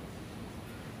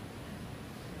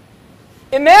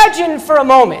Imagine for a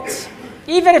moment,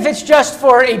 even if it's just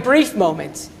for a brief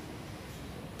moment,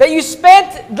 that you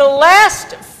spent the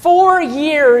last 4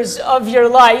 years of your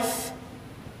life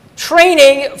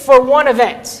training for one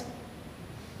event.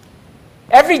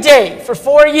 Every day for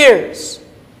 4 years,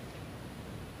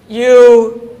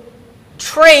 you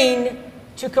train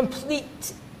to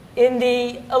compete in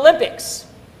the Olympics,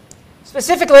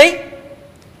 specifically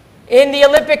in the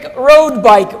Olympic road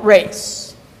bike race.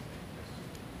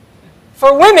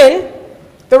 For women,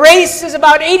 the race is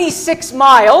about 86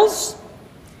 miles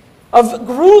of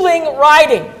grueling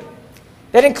riding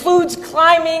that includes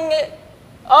climbing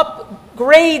up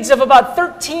grades of about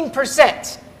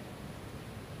 13%.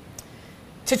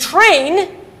 To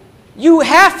train, you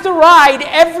have to ride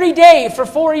every day for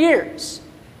 4 years,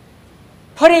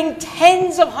 putting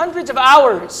tens of hundreds of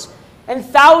hours and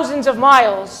thousands of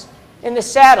miles in the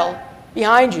saddle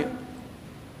behind you.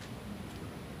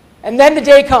 And then the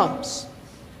day comes.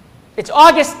 It's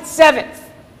August 7th,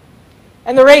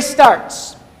 and the race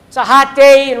starts. It's a hot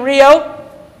day in Rio,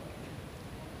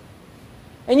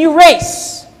 and you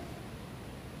race.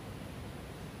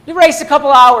 You race a couple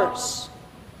hours.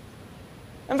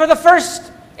 And for the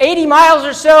first 80 miles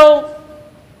or so,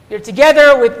 you're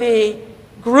together with the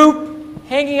group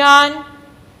hanging on.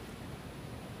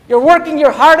 You're working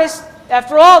your hardest.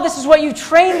 After all, this is what you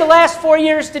trained the last 4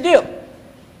 years to do.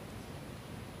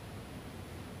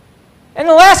 In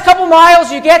the last couple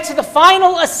miles, you get to the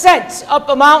final ascent up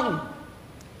a mountain.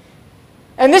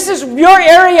 And this is your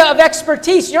area of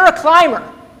expertise. You're a climber.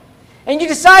 And you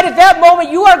decide at that moment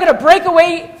you are going to break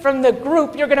away from the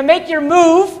group. You're going to make your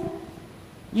move.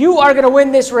 You are going to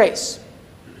win this race.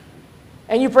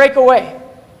 And you break away.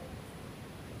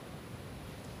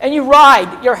 And you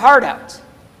ride your heart out.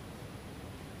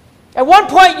 At one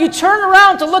point, you turn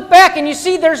around to look back and you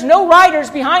see there's no riders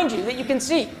behind you that you can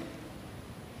see.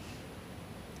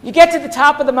 You get to the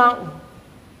top of the mountain.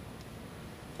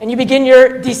 And you begin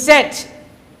your descent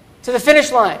to the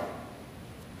finish line.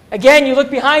 Again, you look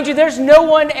behind you, there's no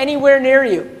one anywhere near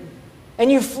you.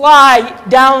 And you fly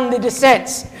down the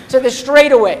descent to the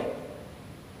straightaway.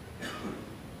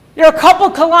 You're a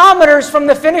couple kilometers from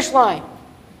the finish line,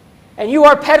 and you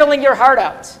are pedaling your heart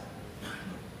out.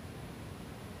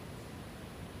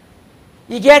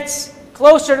 You get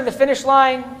closer to the finish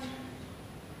line.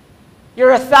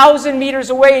 You're 1,000 meters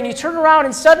away, and you turn around,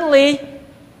 and suddenly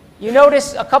you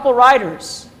notice a couple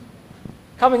riders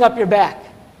coming up your back.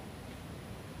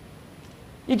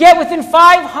 You get within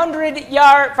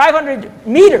 500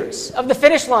 meters of the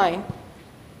finish line,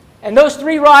 and those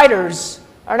 3 riders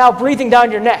are now breathing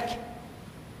down your neck.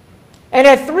 And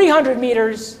at 300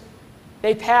 meters,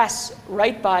 they pass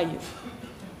right by you.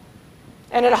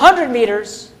 And at 100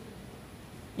 meters,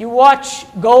 you watch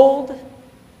gold,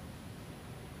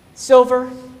 silver,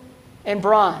 and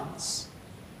bronze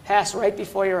pass right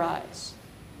before your eyes.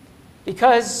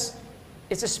 Because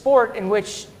it's a sport in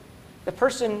which the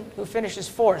person who finishes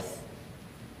 4th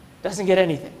doesn't get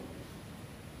anything.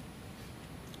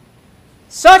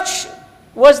 Such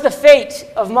was the fate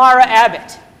of Mara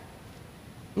Abbott.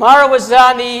 Mara was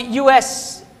on the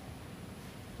U.S.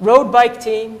 road bike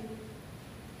team,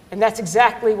 and that's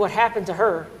exactly what happened to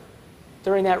her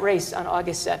during that race on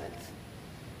August 7th.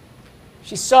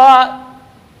 She saw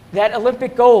that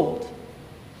Olympic gold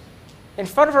in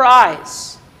front of her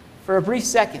eyes for a brief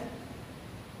second,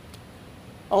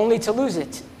 only to lose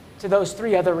it to those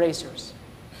 3 other racers.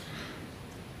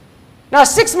 Now,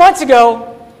 6 months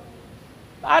ago,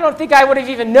 I don't think I would have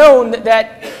even known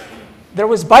that there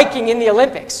was biking in the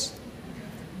Olympics.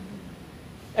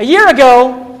 A year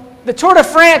ago, the Tour de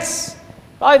France,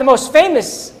 probably the most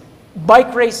famous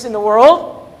bike race in the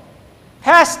world,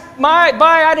 passed by.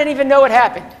 I didn't even know it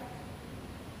happened.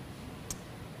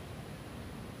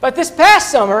 But this past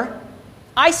summer,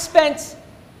 I spent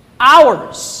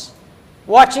hours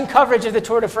watching coverage of the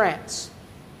Tour de France.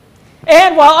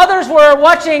 And while others were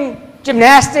watching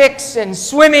gymnastics and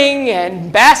swimming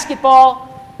and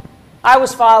basketball, I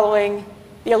was following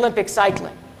the Olympic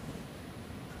cycling.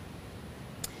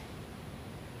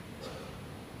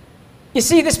 You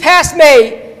see, this past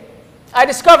May, I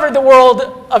discovered the world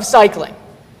of cycling.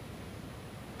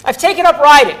 I've taken up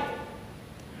riding.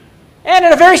 And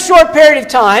in a very short period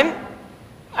of time,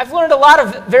 I've learned a lot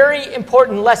of very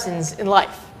important lessons in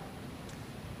life.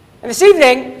 And this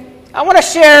evening, I want to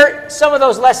share some of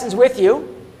those lessons with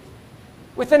you,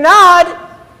 with a nod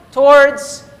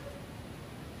towards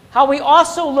how we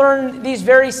also learn these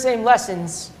very same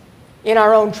lessons in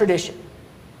our own tradition.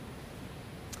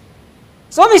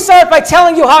 So let me start by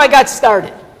telling you how I got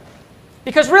started.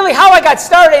 Because really, how I got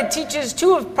started teaches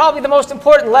 2 of probably the most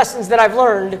important lessons that I've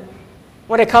learned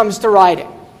when it comes to riding.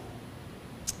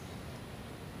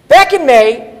 Back in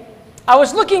May, I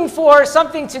was looking for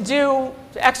something to do,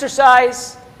 to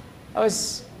exercise. I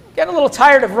was getting a little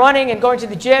tired of running and going to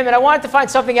the gym, and I wanted to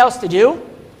find something else to do.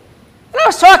 And I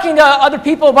was talking to other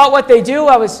people about what they do.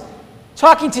 I was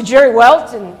talking to Jerry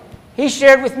Welt, and he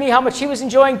shared with me how much he was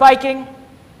enjoying biking.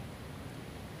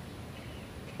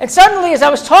 And suddenly, as I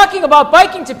was talking about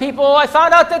biking to people, I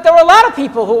found out that there were a lot of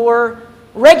people who were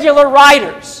regular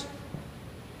riders.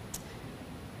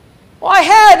 Well, I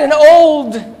had an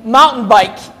old mountain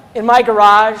bike in my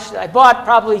garage that I bought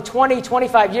probably 20,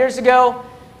 25 years ago.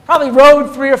 Probably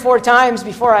rode 3 or 4 times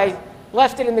before I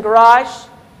left it in the garage.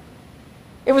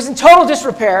 It was in total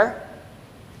disrepair.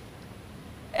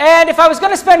 And if I was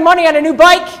going to spend money on a new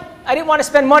bike, I didn't want to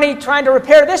spend money trying to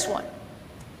repair this one.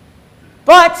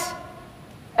 But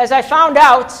as I found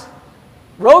out,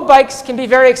 road bikes can be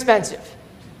very expensive.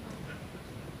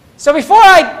 So before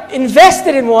I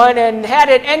invested in one and had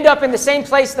it end up in the same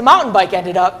place the mountain bike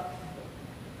ended up,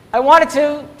 I wanted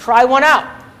to try one out.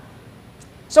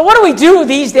 So what do we do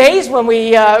these days when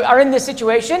we are in this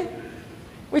situation?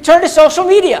 We turn to social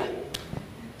media.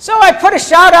 So I put a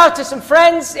shout out to some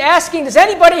friends asking, does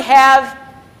anybody have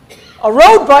a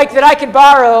road bike that I could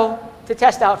borrow to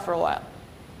test out for a while?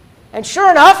 And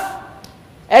sure enough,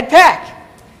 Ed Pack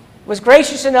was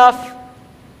gracious enough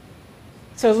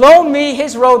to loan me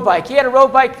his road bike. He had a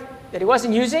road bike that he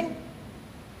wasn't using.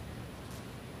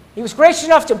 He was gracious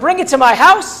enough to bring it to my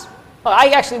house. Well, I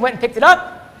actually went and picked it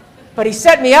up, but he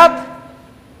set me up,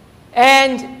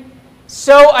 and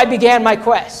so I began my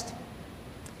quest.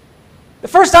 The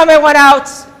first time I went out,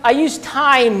 I used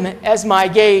time as my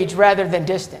gauge rather than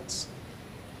distance.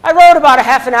 I rode about a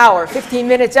half an hour, 15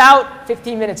 minutes out,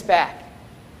 15 minutes back.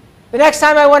 The next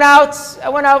time I went out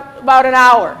about an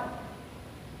hour.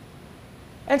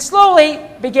 And slowly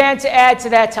began to add to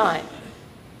that time.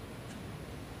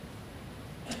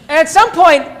 And at some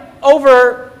point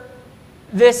over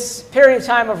this period of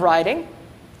time of riding,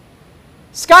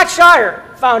 Scott Shire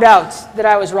found out that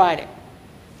I was riding.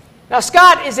 Now,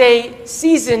 Scott is a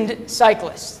seasoned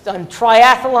cyclist, done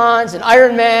triathlons and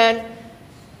Ironman,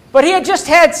 but he had just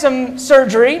had some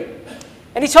surgery,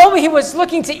 and he told me he was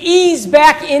looking to ease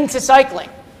back into cycling.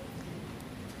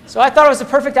 So I thought it was a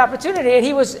perfect opportunity, and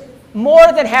he was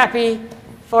more than happy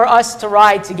for us to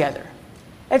ride together.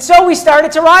 And so we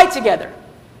started to ride together.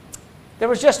 There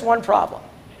was just one problem.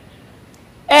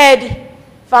 Ed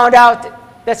found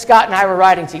out that Scott and I were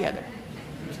riding together.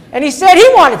 And he said he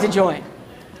wanted to join,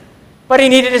 but he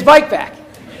needed his bike back.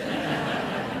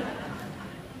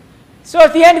 So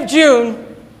at the end of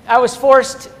June, I was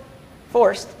forced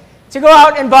to go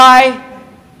out and buy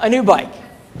a new bike.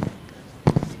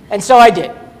 And so I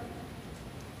did.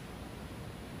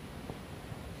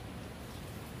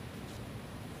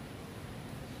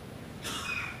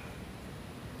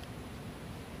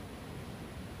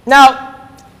 Now,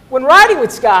 when riding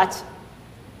with Scott,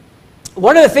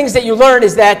 one of the things that you learn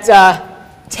is that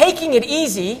taking it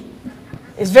easy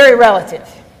is very relative.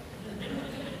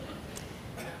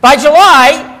 By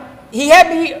July, he had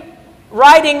me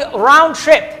riding round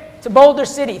trip to Boulder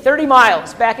City, 30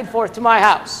 miles back and forth to my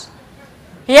house.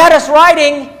 He had us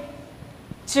riding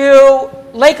to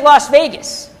Lake Las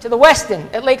Vegas, to the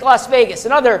Westin at Lake Las Vegas,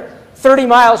 another 30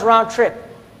 miles round trip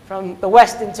from the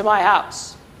Westin to my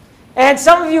house. And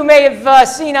some of you may have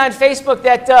seen on Facebook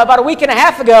that about a week and a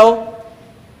half ago,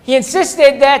 he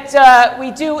insisted that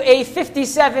we do a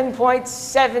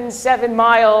 57.77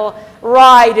 mile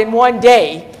ride in one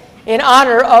day in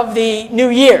honor of the new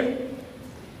year.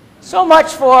 So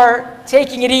much for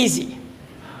taking it easy.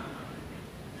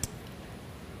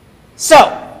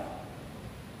 So,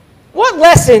 what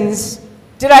lessons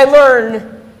did I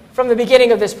learn from the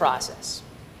beginning of this process?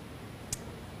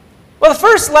 Well, the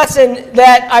first lesson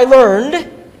that I learned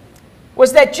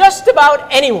was that just about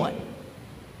anyone,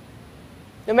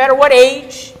 no matter what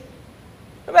age,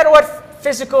 no matter what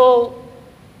physical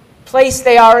place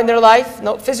they are in their life,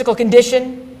 no physical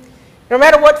condition, no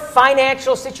matter what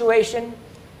financial situation,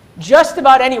 just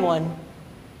about anyone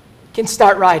can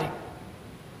start riding.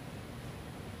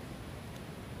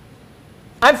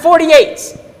 I'm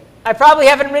 48. I probably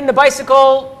haven't ridden a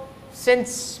bicycle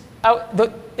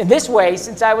in this way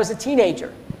since I was a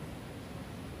teenager.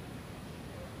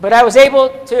 But I was able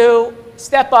to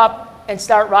step up and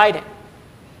start riding.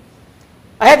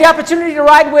 I had the opportunity to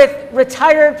ride with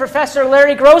retired Professor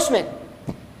Larry Grossman,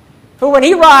 who when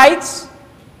he rides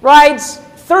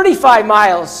 35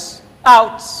 miles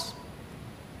out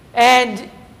and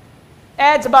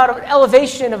adds about an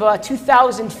elevation of about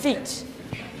 2,000 feet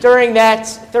during that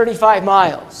 35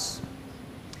 miles.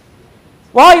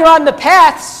 While you're on the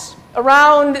paths,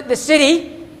 around the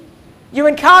city, you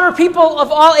encounter people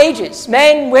of all ages,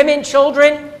 men, women,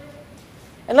 children.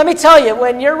 And let me tell you,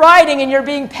 when you're riding and you're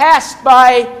being passed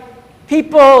by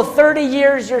people 30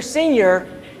 years your senior,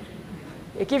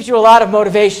 it gives you a lot of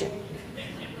motivation.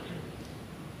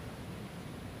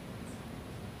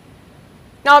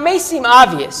 Now, it may seem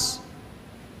obvious,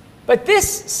 but this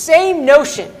same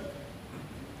notion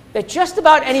that just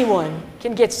about anyone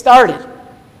can get started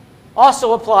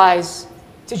also applies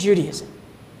to Judaism.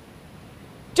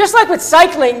 Just like with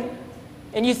cycling,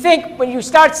 and you think when you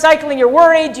start cycling, you're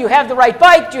worried, do you have the right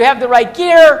bike? Do you have the right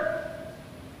gear?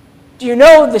 Do you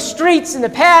know the streets and the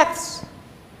paths?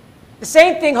 The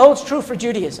same thing holds true for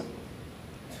Judaism.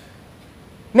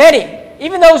 Many,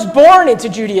 even those born into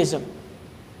Judaism,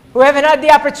 who haven't had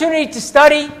the opportunity to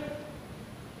study,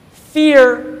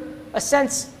 fear a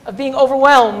sense of being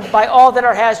overwhelmed by all that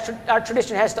our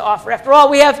tradition has to offer. After all,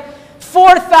 we have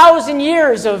 4,000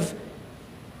 years of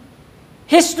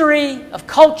history, of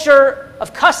culture,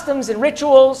 of customs and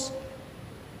rituals,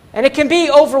 and it can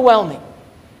be overwhelming.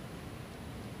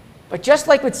 But just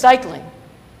like with cycling,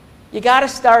 you got to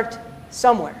start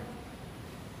somewhere.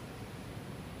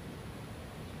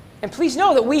 And please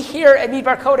know that we here at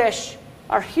Midbar Kodesh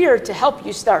are here to help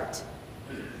you start.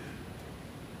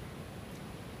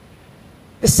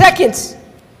 The second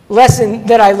lesson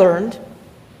that I learned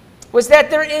was that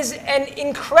there is an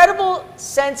incredible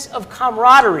sense of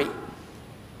camaraderie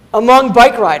among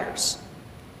bike riders.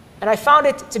 And I found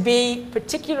it to be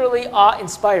particularly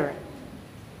awe-inspiring.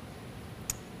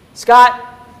 Scott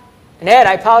and Ed,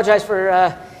 I apologize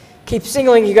for keep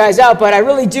singling you guys out, but I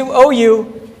really do owe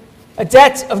you a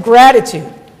debt of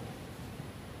gratitude.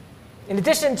 In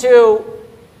addition to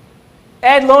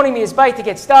Ed loaning me his bike to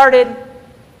get started,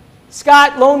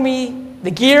 Scott loaned me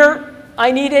the gear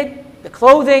I needed, the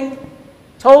clothing,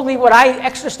 told me what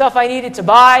extra stuff I needed to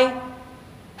buy,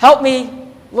 helped me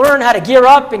learn how to gear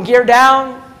up and gear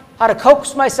down, how to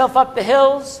coax myself up the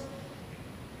hills.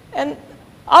 And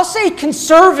I'll say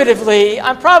conservatively,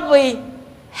 I'm probably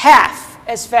half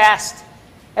as fast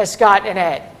as Scott and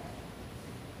Ed.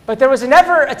 But there was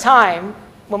never a time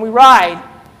when we ride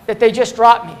that they just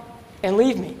drop me and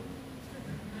leave me.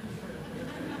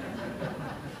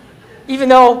 Even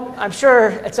though I'm sure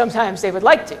at some times they would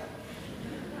like to.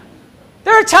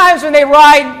 There are times when they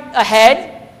ride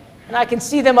ahead, and I can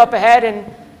see them up ahead, and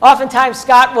oftentimes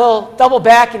Scott will double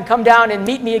back and come down and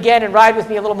meet me again and ride with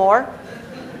me a little more.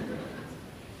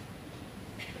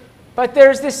 But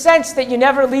there's this sense that you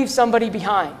never leave somebody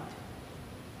behind.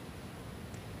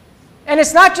 And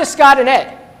it's not just Scott and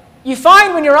Ed. You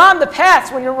find when you're on the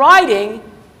paths, when you're riding,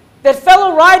 that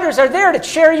fellow riders are there to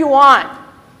cheer you on,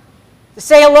 to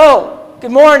say hello,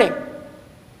 good morning.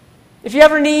 If you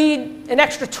ever need an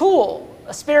extra tool,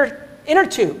 a spare inner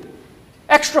tube,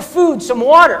 extra food, some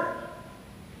water,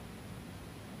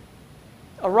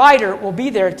 a rider will be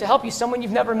there to help you, someone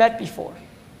you've never met before,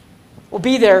 will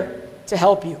be there to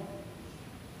help you.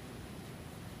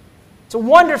 It's a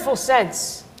wonderful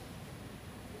sense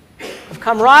of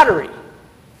camaraderie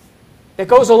that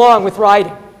goes along with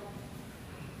riding.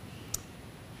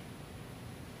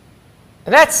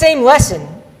 And that same lesson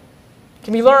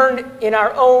can be learned in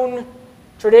our own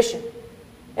tradition.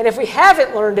 And if we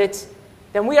haven't learned it,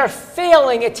 then we are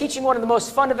failing at teaching one of the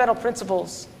most fundamental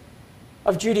principles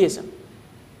of Judaism.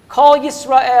 Kol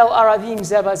Yisrael Aravim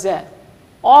Zeh Bazeh.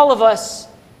 All of us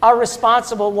are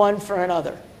responsible one for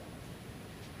another.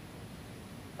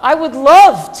 I would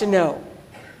love to know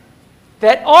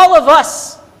that all of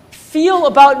us feel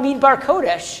about Midbar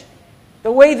Kodesh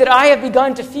the way that I have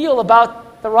begun to feel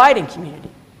about the riding community.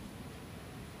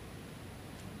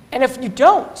 And if you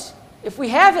don't, if we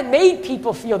haven't made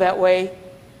people feel that way,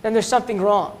 then there's something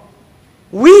wrong.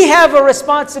 We have a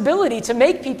responsibility to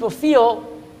make people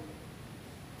feel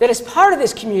that as part of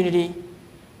this community,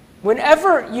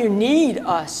 whenever you need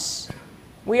us,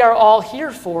 we are all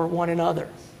here for one another.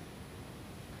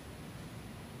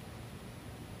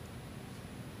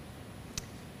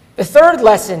 The third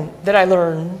lesson that I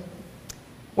learned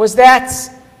was that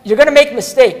you're going to make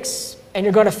mistakes and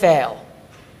you're going to fail.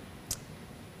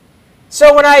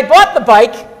 So when I bought the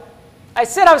bike, I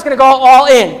said I was going to go all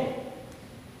in.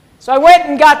 So I went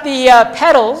and got the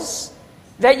pedals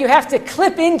that you have to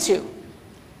clip into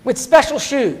with special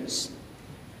shoes.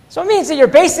 So it means that you're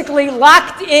basically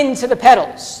locked into the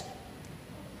pedals.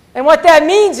 And what that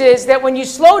means is that when you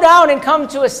slow down and come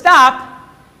to a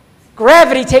stop,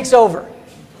 gravity takes over.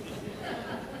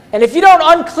 And if you don't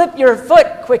unclip your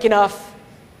foot quick enough,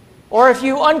 or if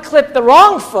you unclip the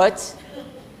wrong foot,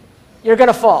 you're going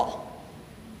to fall.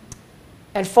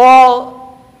 And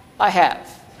fall I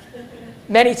have,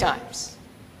 many times.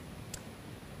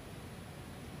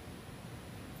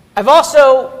 There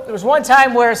was one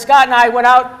time where Scott and I went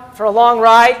out for a long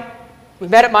ride. We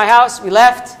met at my house, we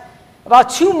left. About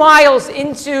 2 miles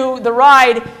into the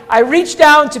ride, I reached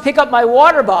down to pick up my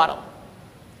water bottle.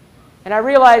 And I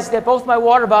realized that both my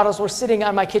water bottles were sitting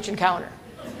on my kitchen counter.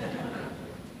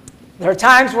 There are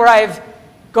times where I've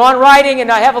gone riding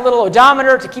and I have a little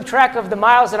odometer to keep track of the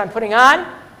miles that I'm putting on.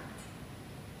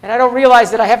 And I don't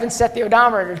realize that I haven't set the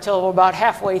odometer until about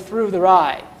halfway through the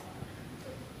ride.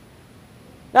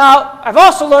 Now, I've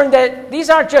also learned that these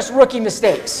aren't just rookie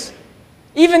mistakes.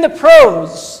 Even the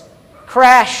pros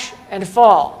crash and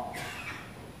fall.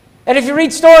 And if you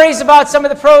read stories about some of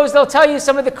the pros, they'll tell you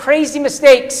some of the crazy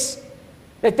mistakes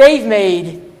that they've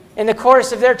made in the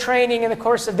course of their training, in the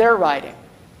course of their riding.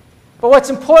 But what's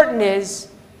important is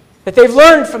that they've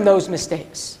learned from those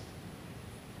mistakes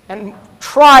and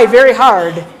try very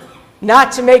hard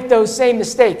not to make those same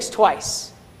mistakes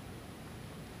twice.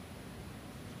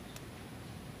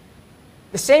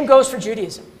 The same goes for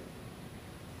Judaism.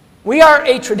 We are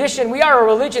a tradition, we are a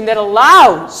religion that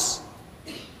allows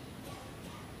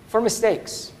for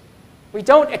mistakes. We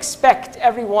don't expect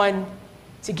everyone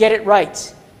to get it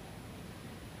right.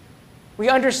 We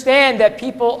understand that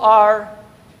people are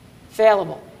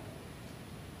fallible.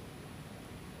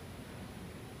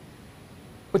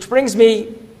 Which brings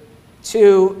me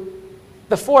to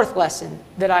the fourth lesson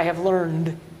that I have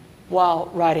learned while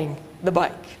riding the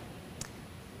bike.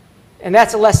 And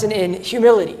that's a lesson in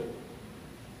humility.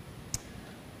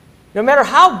 No matter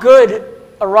how good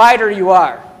a rider you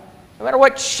are, no matter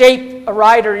what shape a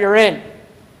rider you're in,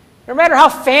 no matter how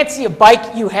fancy a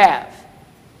bike you have,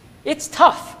 it's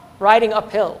tough riding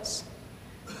up hills.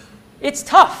 It's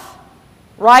tough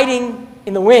riding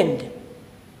in the wind.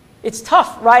 It's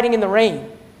tough riding in the rain.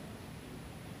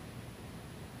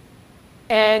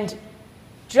 And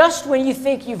just when you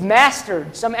think you've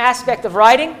mastered some aspect of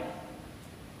riding,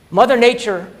 Mother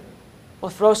Nature will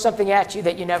throw something at you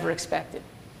that you never expected.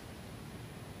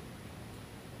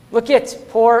 Look at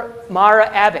poor Mara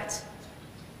Abbott,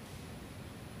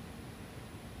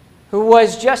 who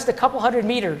was just a couple hundred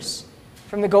meters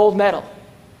from the gold medal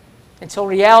until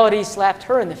reality slapped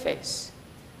her in the face.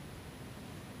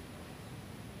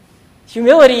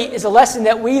 Humility is a lesson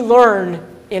that we learn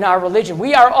in our religion.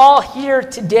 We are all here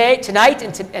today, tonight,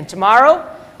 and tomorrow.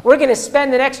 We're going to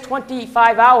spend the next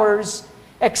 25 hours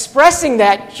expressing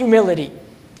that humility,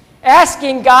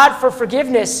 asking God for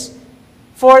forgiveness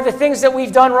for the things that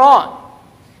we've done wrong,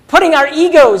 putting our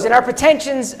egos and our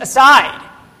pretensions aside.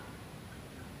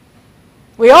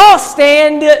 We all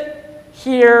stand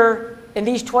here in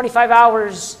these 25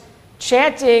 hours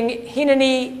chanting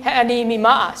Hineni Ha'ani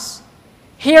Mima'as.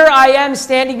 Here I am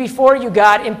standing before you,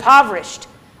 God, impoverished,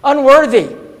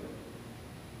 unworthy.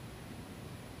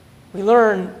 We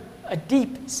learn a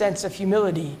deep sense of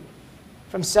humility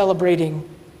from celebrating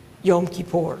Yom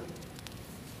Kippur.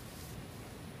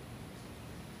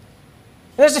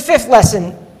 There's a fifth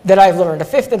lesson that I've learned, a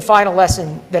fifth and final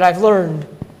lesson that I've learned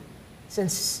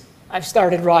since I've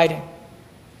started riding.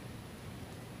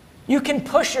 You can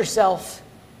push yourself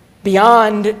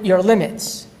beyond your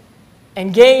limits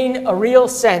and gain a real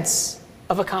sense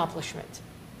of accomplishment.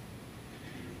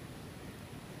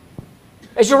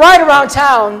 As you ride around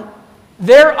town,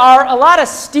 there are a lot of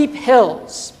steep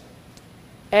hills.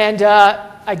 And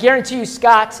I guarantee you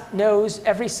Scott knows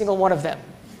every single one of them.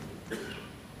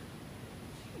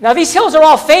 Now, these hills are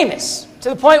all famous to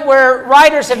the point where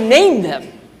riders have named them.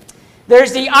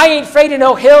 There's the I Ain't 'Fraid of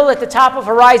No Hill at the top of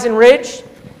Horizon Ridge.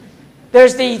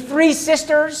 There's the Three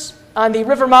Sisters on the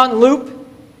River Mountain Loop.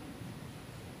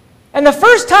 And the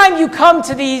first time you come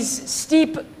to these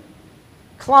steep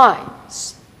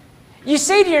climbs, you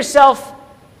say to yourself,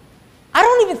 I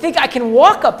don't even think I can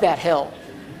walk up that hill,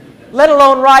 let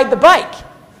alone ride the bike.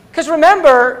 Because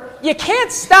remember, you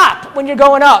can't stop when you're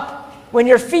going up when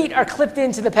your feet are clipped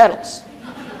into the pedals.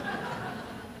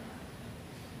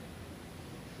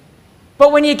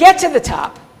 But when you get to the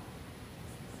top,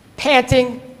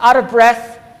 panting, out of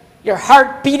breath, your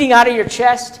heart beating out of your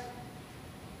chest,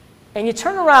 and you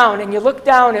turn around and you look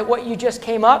down at what you just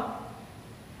came up,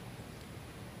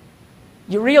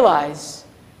 you realize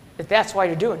that that's why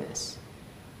you're doing this.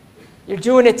 You're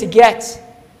doing it to get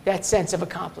that sense of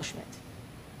accomplishment.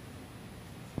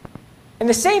 And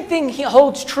the same thing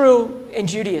holds true in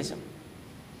Judaism.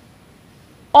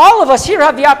 All of us here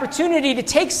have the opportunity to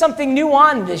take something new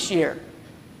on this year,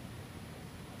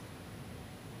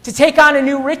 to take on a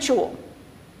new ritual,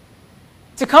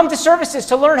 to come to services,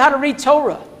 to learn how to read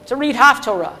Torah, to read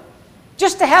Haftorah,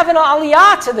 just to have an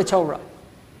aliyah to the Torah.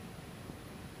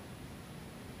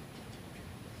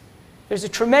 There's a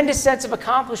tremendous sense of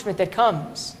accomplishment that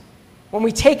comes when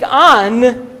we take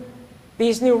on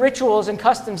these new rituals and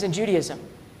customs in Judaism.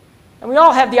 And we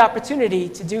all have the opportunity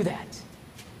to do that.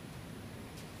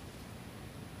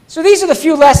 So these are the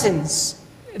few lessons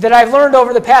that I've learned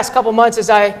over the past couple months as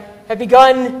I have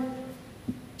begun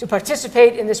to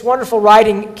participate in this wonderful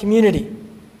riding community.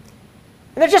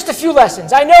 And they're just a few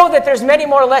lessons. I know that there's many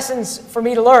more lessons for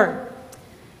me to learn.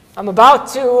 I'm about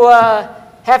to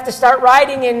have to start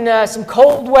riding in some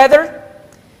cold weather.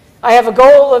 I have a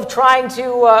goal of trying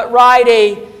to ride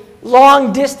a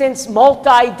long-distance,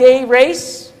 multi-day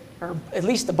race, or at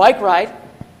least a bike ride.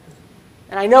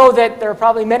 And I know that there are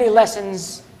probably many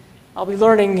lessons I'll be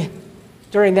learning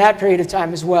during that period of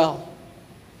time as well.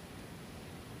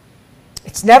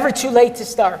 It's never too late to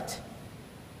start.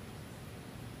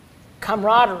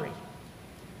 Camaraderie.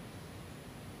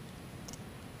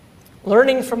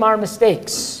 Learning from our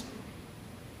mistakes.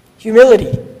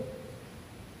 Humility.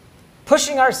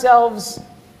 Pushing ourselves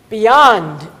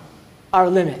beyond our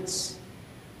limits.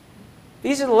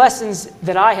 These are the lessons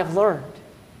that I have learned.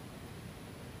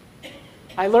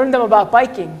 I learned them about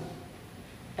biking,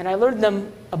 and I learned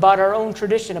them about our own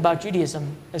tradition, about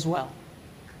Judaism as well.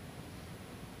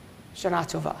 Shana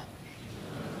Tova.